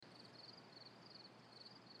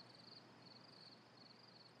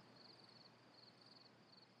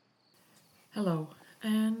Hello,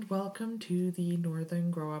 and welcome to the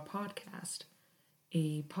Northern Grower Podcast,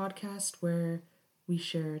 a podcast where we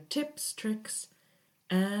share tips, tricks,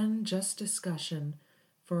 and just discussion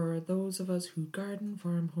for those of us who garden,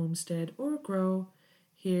 farm, homestead, or grow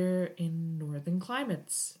here in northern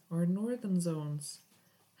climates or northern zones.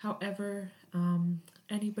 However,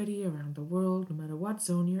 anybody around the world, no matter what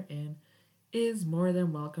zone you're in, is more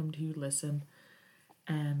than welcome to listen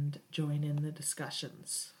and join in the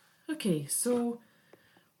discussions. Okay, so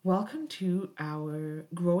welcome to our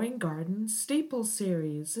Growing Gardens Staple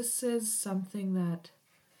series. This is something that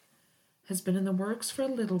has been in the works for a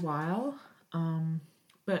little while,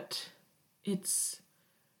 but it's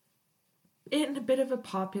in a bit of a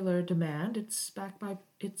popular demand. It's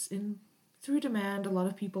in through demand. A lot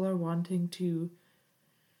of people are wanting to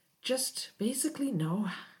just basically know,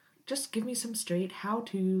 just give me some straight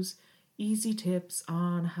how-tos, easy tips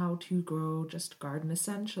on how to grow just garden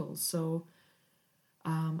essentials. So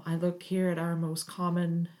I look here at our most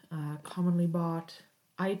commonly bought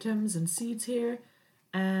items and seeds here,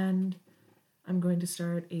 and I'm going to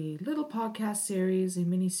start a little podcast series, a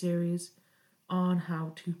mini series on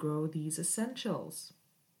how to grow these essentials.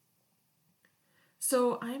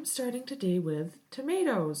 So I'm starting today with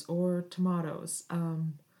tomatoes or tomatoes.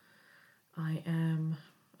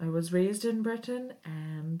 I was raised in Britain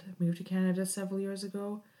and moved to Canada several years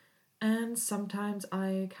ago, and sometimes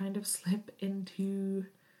I kind of slip into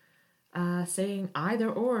saying either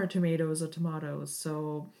or tomatoes or tomatoes.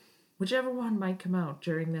 So whichever one might come out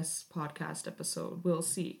during this podcast episode, we'll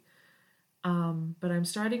see. But I'm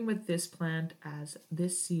starting with this plant as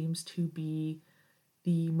this seems to be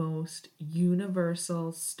the most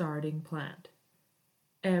universal starting plant.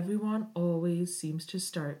 Everyone always seems to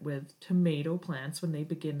start with tomato plants when they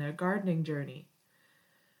begin their gardening journey.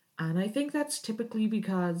 And I think that's typically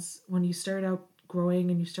because when you start out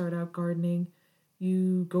growing and you start out gardening,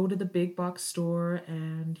 you go to the big box store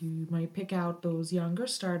and you might pick out those younger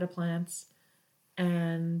starter plants.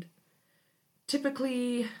 And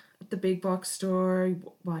typically at the big box store,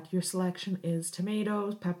 what your selection is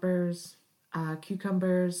tomatoes, peppers,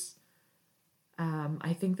 cucumbers.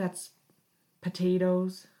 I think that's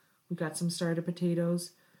potatoes. We got some starter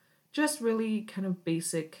potatoes. Just really kind of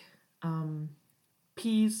basic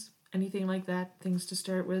peas, anything like that, things to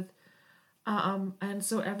start with. And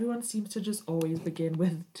so everyone seems to just always begin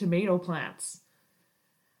with tomato plants.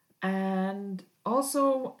 And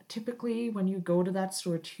also, typically, when you go to that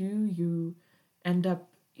store too, you end up,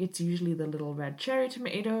 it's usually the little red cherry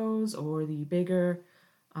tomatoes or the bigger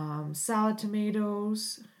salad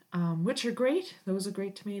tomatoes, which are great. Those are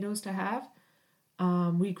great tomatoes to have.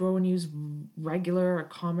 We grow and use regular or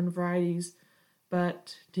common varieties,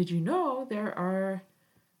 but did you know there are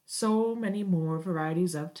so many more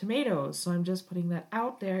varieties of tomatoes? So I'm just putting that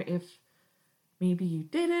out there if maybe you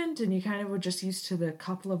didn't and you kind of were just used to the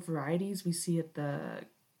couple of varieties we see at the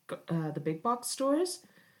big box stores.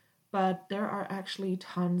 But there are actually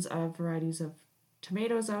tons of varieties of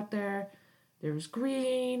tomatoes out there. There's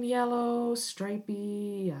green, yellow,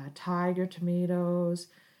 stripy, tiger tomatoes,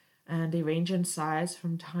 and they range in size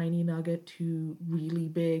from tiny nugget to really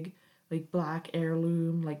big, like black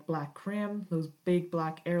heirloom, like black crim, those big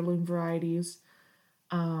black heirloom varieties.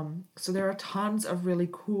 So there are tons of really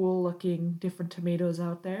cool looking different tomatoes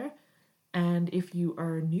out there. And if you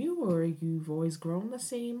are new or you've always grown the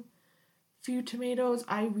same few tomatoes,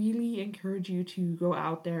 I really encourage you to go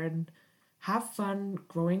out there and have fun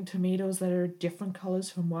growing tomatoes that are different colors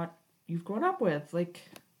from what you've grown up with. Like,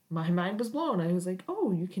 my mind was blown. I was like,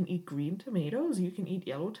 oh, you can eat green tomatoes, you can eat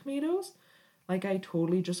yellow tomatoes. Like, I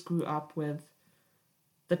totally just grew up with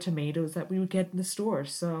the tomatoes that we would get in the store.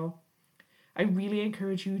 So I really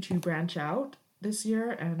encourage you to branch out this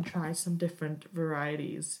year and try some different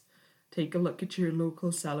varieties. Take a look at your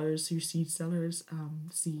local sellers, your seed sellers,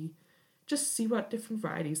 see what different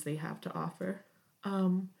varieties they have to offer.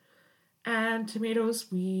 And tomatoes,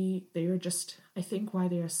 they are just, I think why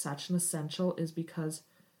they are such an essential is because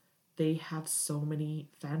they have so many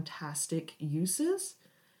fantastic uses.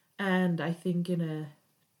 And I think in a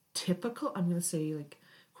typical, I'm going to say like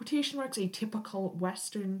quotation marks, a typical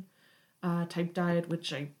Western type diet,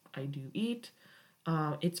 which I do eat,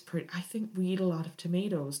 it's pretty, I think we eat a lot of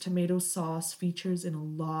tomatoes. Tomato sauce features in a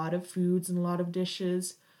lot of foods and a lot of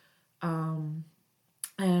dishes.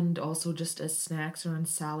 And also just as snacks or on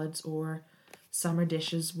salads or summer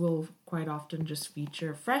dishes will quite often just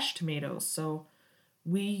feature fresh tomatoes. So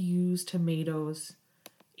we use tomatoes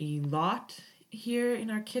a lot here in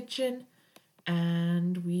our kitchen,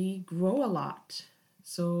 and we grow a lot.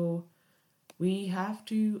 So we have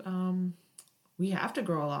to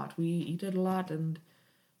grow a lot. We eat it a lot, and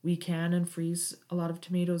We can and freeze a lot of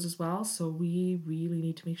tomatoes as well, so we really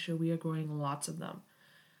need to make sure we are growing lots of them.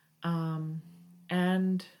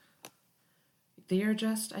 And they are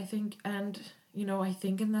just, I think, and I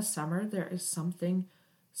think in the summer there is something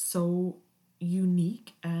so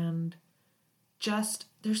unique and just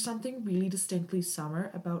there's something really distinctly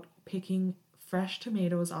summer about picking fresh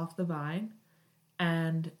tomatoes off the vine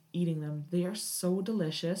and eating them. They are so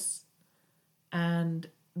delicious, and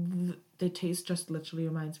the taste just literally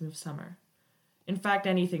reminds me of summer. In fact,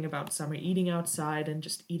 anything about summer, eating outside and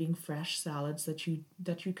just eating fresh salads that you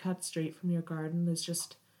cut straight from your garden is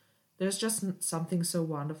just there's just something so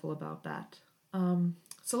wonderful about that.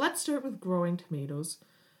 So let's start with growing tomatoes.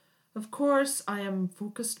 Of course, I am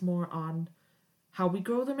focused more on how we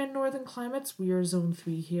grow them in northern climates. We are zone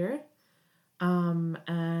 3 here.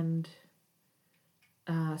 And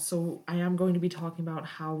so I am going to be talking about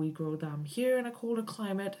how we grow them here in a colder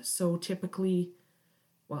climate. So typically,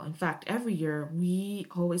 well, in fact, every year we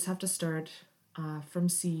always have to start from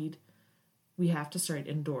seed. We have to start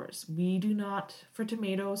indoors. We do not, for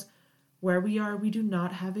tomatoes, where we are, we do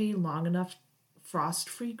not have a long enough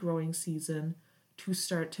frost-free growing season to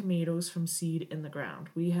start tomatoes from seed in the ground.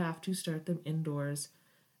 We have to start them indoors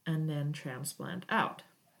and then transplant out.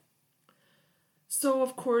 So,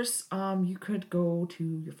 of course, you could go to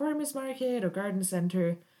your farmer's market or garden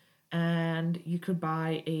center and you could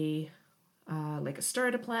buy a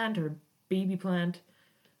starter plant or baby plant,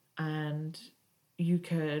 and you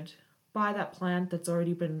could buy that plant that's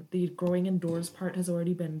already been, the growing indoors part has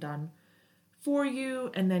already been done for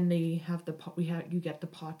you, and then they have you get the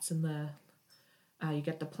pots and you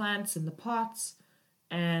get the plants in the pots,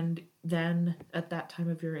 and then at that time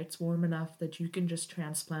of year it's warm enough that you can just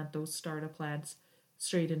transplant those starter plants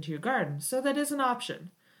straight into your garden. So that is an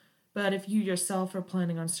option. But if you yourself are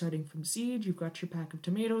planning on starting from seed, you've got your pack of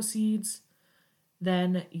tomato seeds,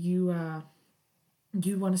 then you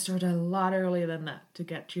want to start a lot earlier than that to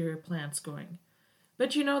get your plants going.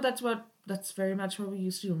 But that's very much what we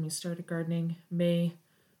used to do when we started gardening.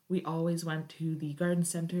 We always went to the garden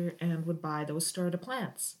center and would buy those starter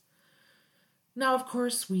plants. Now, of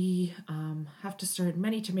course, we have to start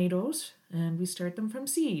many tomatoes, and we start them from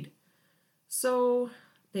seed. So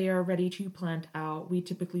they are ready to plant out. We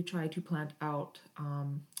typically try to plant out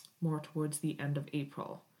more towards the end of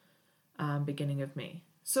April, beginning of May.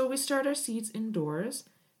 So we start our seeds indoors,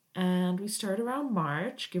 and we start around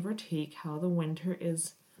March, give or take how the winter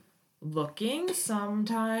is looking.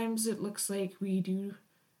 Sometimes it looks like we do.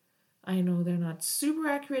 I know they're not super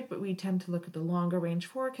accurate, but we tend to look at the longer range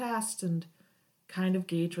forecasts and kind of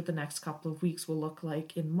gauge what the next couple of weeks will look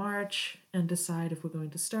like in March and decide if we're going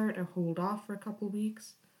to start or hold off for a couple of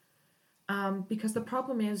weeks. Because the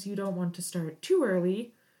problem is you don't want to start too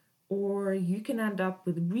early, or you can end up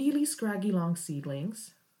with really scraggy long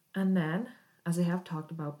seedlings. And then, as I have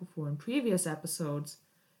talked about before in previous episodes,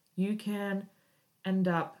 you can end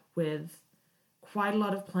up with quite a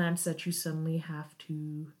lot of plants that you suddenly have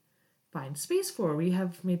to find space for. We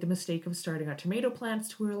have made the mistake of starting our tomato plants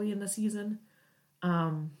too early in the season.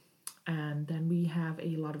 And then we have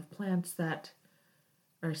a lot of plants that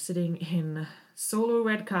are sitting in solo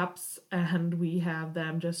red cups, and we have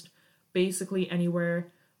them just basically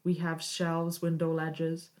anywhere. We have shelves, window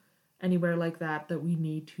ledges, anywhere like that we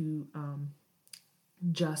need to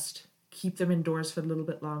just keep them indoors for a little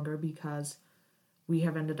bit longer because we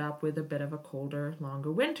have ended up with a bit of a colder,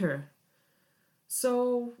 longer winter.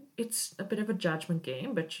 So it's a bit of a judgment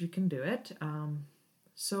game, but you can do it.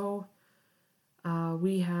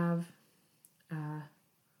 We have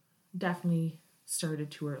definitely started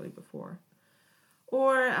too early before.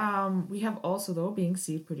 Or we have also, though, being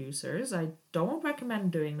seed producers, I don't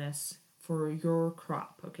recommend doing this for your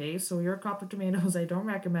crop, okay? So your crop of tomatoes, I don't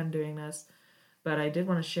recommend doing this, but I did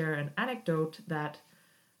want to share an anecdote that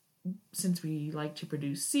since we like to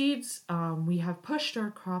produce seeds, we have pushed our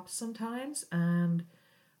crops sometimes, and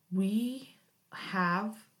we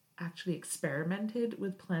have actually experimented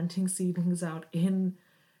with planting seedlings out in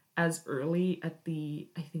as early at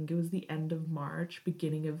I think it was the end of March,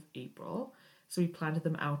 beginning of April. So we planted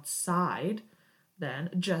them outside then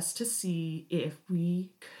just to see if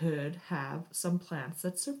we could have some plants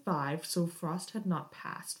that survived. So frost had not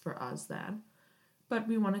passed for us then, but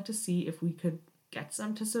we wanted to see if we could get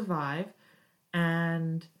some to survive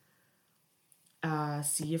and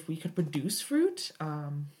see if we could produce fruit.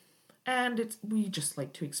 And we just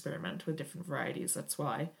like to experiment with different varieties, that's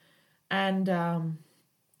why. And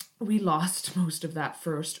we lost most of that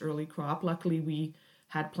first early crop. Luckily, we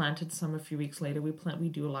had planted some a few weeks later. We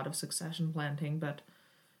do a lot of succession planting, but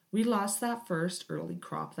we lost that first early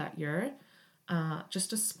crop that year.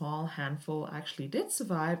 just a small handful actually did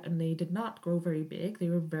survive, and they did not grow very big. They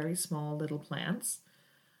were very small little plants,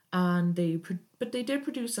 and but they did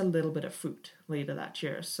produce a little bit of fruit later that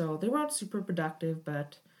year. So they weren't super productive,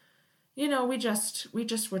 but we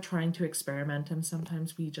just were trying to experiment, and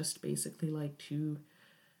sometimes we just basically like to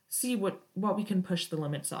see what we can push the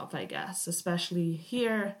limits of, I guess. Especially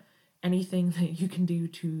here, anything that you can do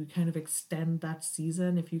to kind of extend that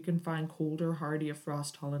season. If you can find colder, hardier,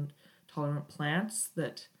 frost tolerant plants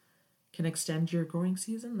that can extend your growing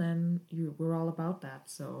season, then we're all about that.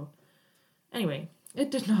 So anyway,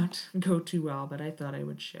 it did not go too well, but I thought I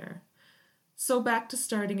would share. So back to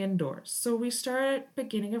starting indoors. So we start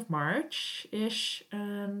beginning of March-ish,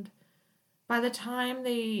 and by the time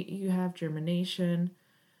you have germination,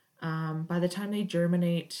 by the time they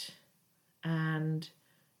germinate and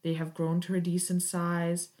they have grown to a decent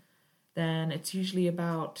size, then it's usually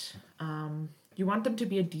about, you want them to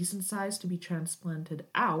be a decent size to be transplanted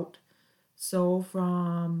out. So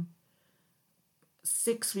from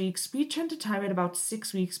 6 weeks, we tend to time it about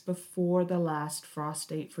 6 weeks before the last frost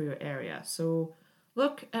date for your area. So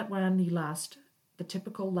look at when the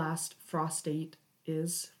typical last frost date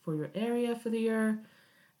is for your area for the year,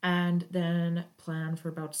 and then plan for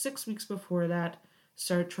about 6 weeks before that.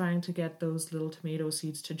 Start trying to get those little tomato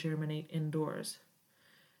seeds to germinate indoors.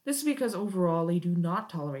 This is because overall they do not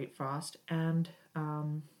tolerate frost, and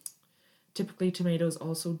typically tomatoes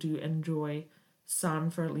also do enjoy sun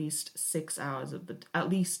for at least 6 hours of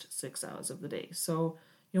the day. So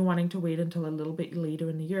you're wanting to wait until a little bit later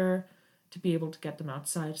in the year to be able to get them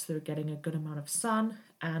outside, so they're getting a good amount of sun,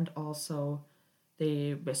 and also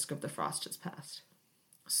the risk of the frost has passed.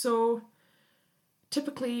 So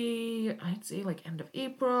typically, I'd say like end of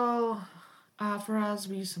April. For us,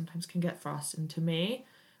 we sometimes can get frost into May,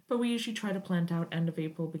 but we usually try to plant out end of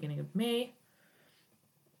April, beginning of May.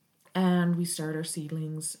 And we start our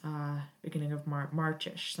seedlings beginning of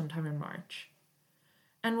March-ish, sometime in March.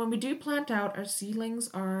 And when we do plant out, our seedlings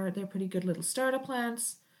they're pretty good little starter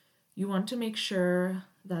plants. You want to make sure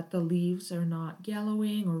that the leaves are not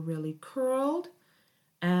yellowing or really curled,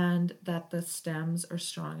 and that the stems are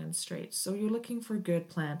strong and straight. So you're looking for good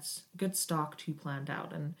plants, good stock to plant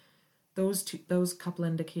out. And those couple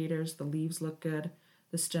indicators, the leaves look good,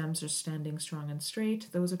 the stems are standing strong and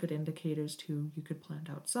straight, those are good indicators too you could plant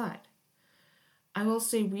outside. I will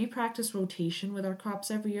say we practice rotation with our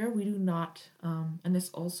crops every year. We do not, and this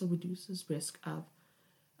also reduces risk of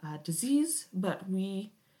disease, but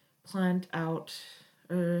we plant out,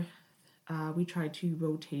 or we try to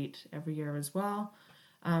rotate every year as well.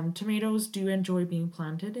 Tomatoes do enjoy being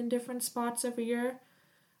planted in different spots every year,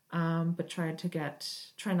 but try not to get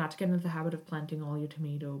into the habit of planting all your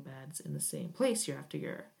tomato beds in the same place year after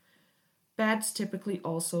year. Beds typically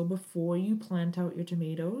also, before you plant out your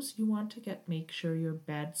tomatoes, you want to make sure your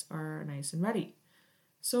beds are nice and ready.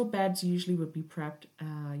 So beds usually would be prepped.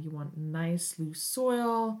 You want nice loose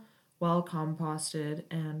soil, well composted,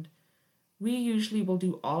 and we usually will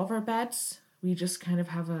do all of our beds. We just kind of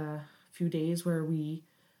have a few days where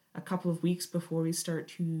a couple of weeks before we start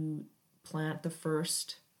to plant the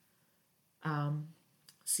first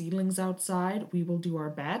seedlings outside, we will do our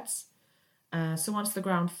beds. So once the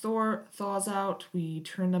ground thaws out, we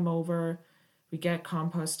turn them over, we get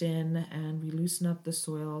compost in, and we loosen up the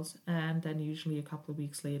soils, and then usually a couple of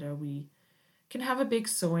weeks later we can have a big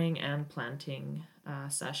sowing and planting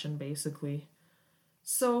session basically.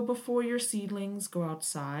 So before your seedlings go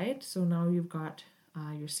outside, so now you've got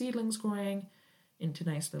your seedlings growing into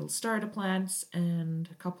nice little starter plants, and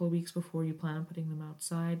a couple of weeks before you plan on putting them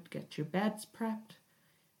outside, get your beds prepped.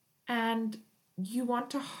 And you want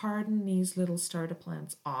to harden these little starter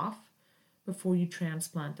plants off before you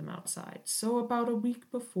transplant them outside. So about a week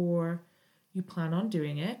before you plan on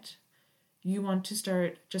doing it, you want to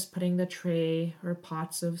start just putting the tray or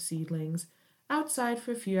pots of seedlings outside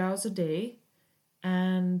for a few hours a day.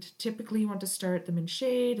 And typically you want to start them in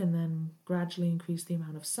shade and then gradually increase the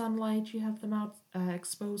amount of sunlight you have them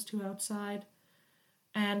exposed to outside.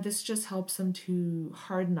 And this just helps them to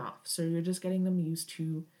harden off. So you're just getting them used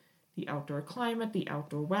to the outdoor climate, the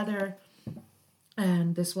outdoor weather,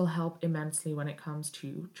 and this will help immensely when it comes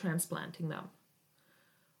to transplanting them.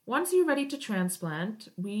 Once you're ready to transplant,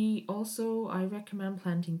 I recommend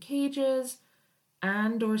planting cages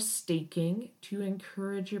and or staking to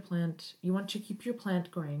encourage your plant. You want to keep your plant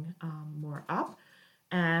growing more up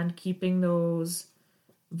and keeping those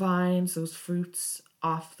vines, those fruits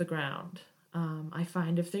off the ground. I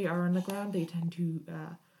find if they are on the ground, they tend to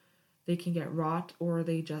they can get rot, or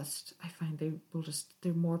they're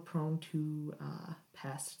more prone to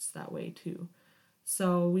pests that way too.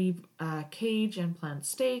 So we cage and plant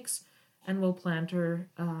stakes, and we'll plant our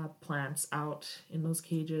plants out in those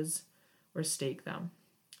cages or stake them.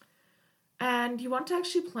 And you want to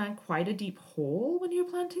actually plant quite a deep hole when you're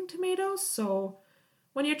planting tomatoes. So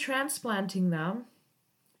when you're transplanting them,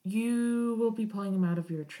 you will be pulling them out of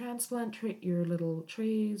your transplant tray, your little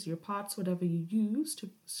trays, your pots, whatever you use to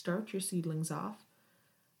start your seedlings off.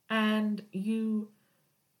 And they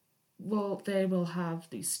will have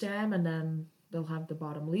the stem, and then they'll have the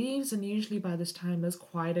bottom leaves. And usually by this time, there's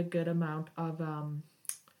quite a good amount of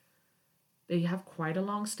they have quite a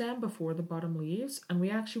long stem before the bottom leaves, and we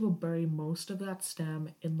actually will bury most of that stem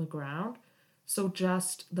in the ground. So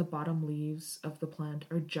just the bottom leaves of the plant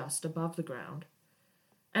are just above the ground.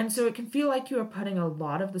 And so it can feel like you are putting a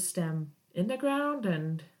lot of the stem in the ground,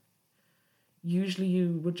 and usually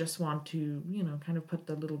you would just want to, kind of put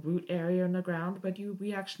the little root area in the ground, but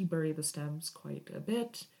we actually bury the stems quite a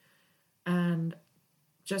bit, and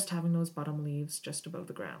just having those bottom leaves just above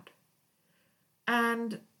the ground.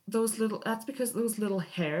 And that's because those little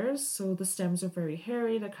hairs, so the stems are very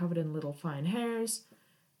hairy, they're covered in little fine hairs,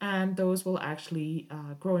 and those will actually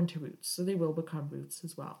grow into roots, so they will become roots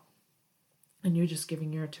as well. And you're just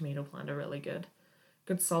giving your tomato plant a really good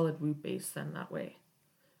solid root base then that way.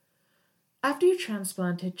 After you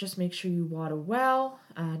transplant it, just make sure you water well,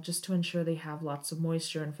 just to ensure they have lots of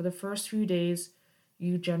moisture. And for the first few days,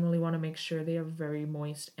 you generally want to make sure they are very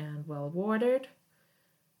moist and well watered.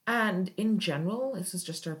 And in general, this is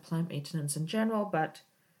just our plant maintenance in general, but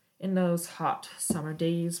in those hot summer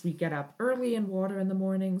days, we get up early and water in the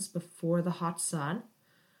mornings before the hot sun.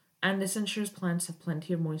 And this ensures plants have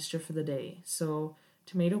plenty of moisture for the day. So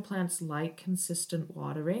tomato plants like consistent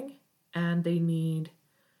watering, and they need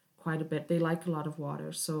quite a bit. They like a lot of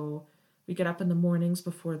water. So we get up in the mornings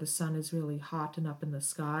before the sun is really hot and up in the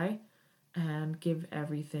sky, and give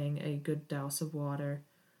everything a good douse of water.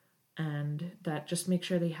 And that just make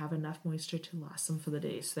sure they have enough moisture to last them for the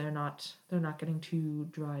day, so they're not getting too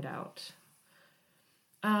dried out.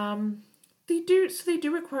 They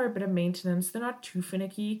do require a bit of maintenance. They're not too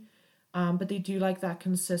finicky, but they do like that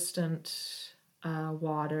consistent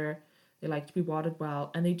water. They like to be watered well,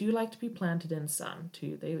 and they do like to be planted in sun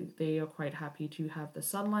too. They are quite happy to have the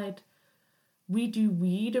sunlight. We do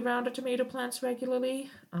weed around our tomato plants regularly.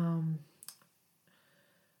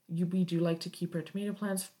 We do like to keep our tomato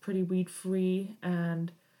plants pretty weed free,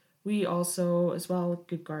 and we also, as well,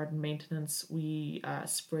 good garden maintenance, we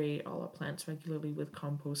spray all our plants regularly with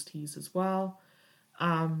compost teas as well.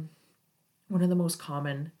 One of the most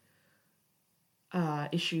common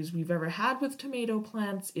issues we've ever had with tomato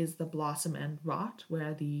plants is the blossom end rot,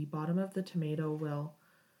 where the bottom of the tomato will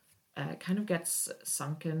kind of gets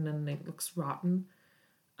sunken and it looks rotten.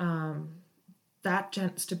 That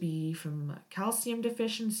tends to be from calcium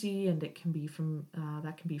deficiency, and it can be from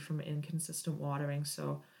inconsistent watering.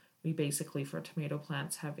 So we basically, for tomato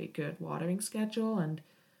plants, have a good watering schedule, and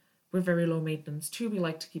we're very low maintenance too. We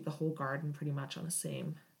like to keep the whole garden pretty much on the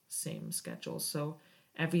same schedule. So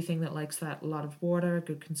everything that likes that a lot of water,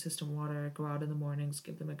 good consistent water, go out in the mornings,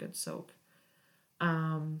 give them a good soak.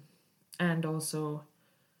 And also,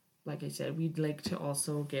 like I said, we'd like to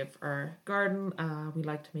also give our garden, we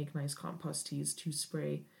like to make nice compost teas to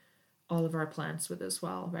spray all of our plants with as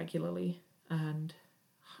well regularly. And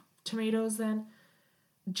tomatoes then,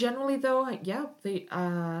 generally though,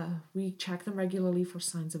 we check them regularly for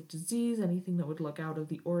signs of disease, anything that would look out of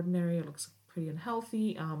the ordinary or looks pretty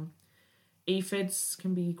unhealthy. Aphids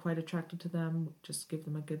can be quite attracted to them. Just give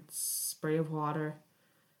them a good spray of water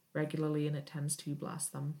regularly, and it tends to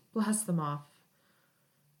blast them off.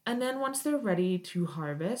 And then once they're ready to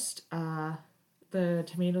harvest, the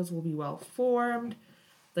tomatoes will be well formed.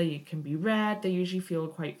 They can be red. They usually feel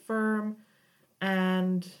quite firm,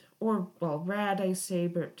 red I say,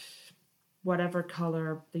 but whatever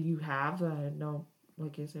color that you have. No,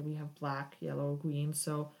 like I said, we have black, yellow, green.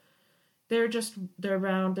 So they're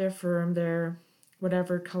round, they're firm, they're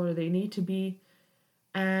whatever color they need to be.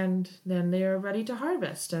 And then they are ready to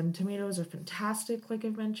harvest. And tomatoes are fantastic, like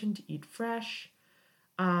I've mentioned, to eat fresh.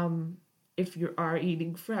 If you are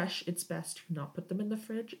eating fresh, it's best to not put them in the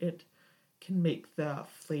fridge. It can make the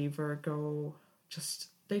flavor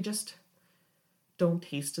they just don't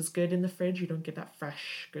taste as good in the fridge. You don't get that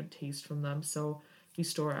fresh, good taste from them. So we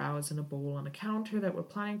store ours in a bowl on a counter that we're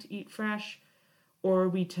planning to eat fresh, or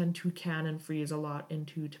we tend to can and freeze a lot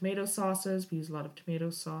into tomato sauces. We use a lot of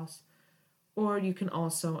tomato sauce. Or you can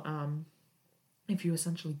also, if you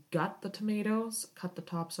essentially gut the tomatoes, cut the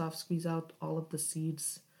tops off, squeeze out all of the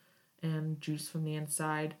seeds and juice from the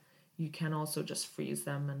inside, you can also just freeze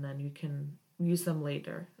them, and then you can use them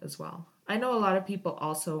later as well. I know a lot of people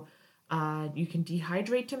also, you can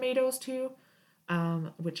dehydrate tomatoes too.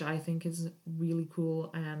 which I think is really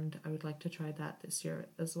cool, and I would like to try that this year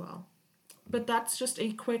as well. But that's just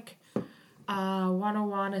a quick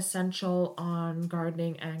 101 essential on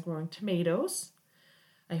gardening and growing tomatoes.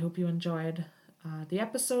 I hope you enjoyed the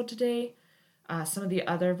episode today. Some of the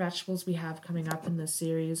other vegetables we have coming up in this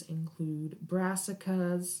series include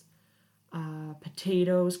brassicas,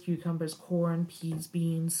 potatoes, cucumbers, corn, peas,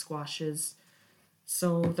 beans, squashes.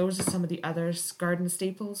 So those are some of the other garden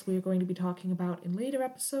staples we're going to be talking about in later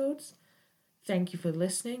episodes. Thank you for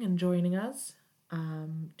listening and joining us.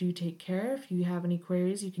 Do take care. If you have any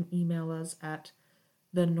queries, you can email us at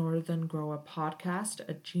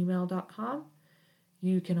thenortherngrowerpodcast@gmail.com.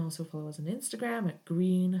 You can also follow us on Instagram at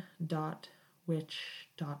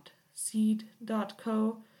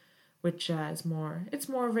green.witch.seed.co, which is more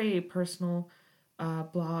of a personal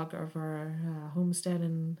blog of our homestead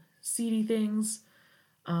and seedy things.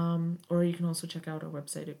 Or you can also check out our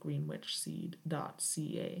website at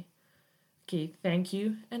greenwitchseed.ca. Okay, thank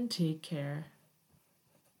you and take care.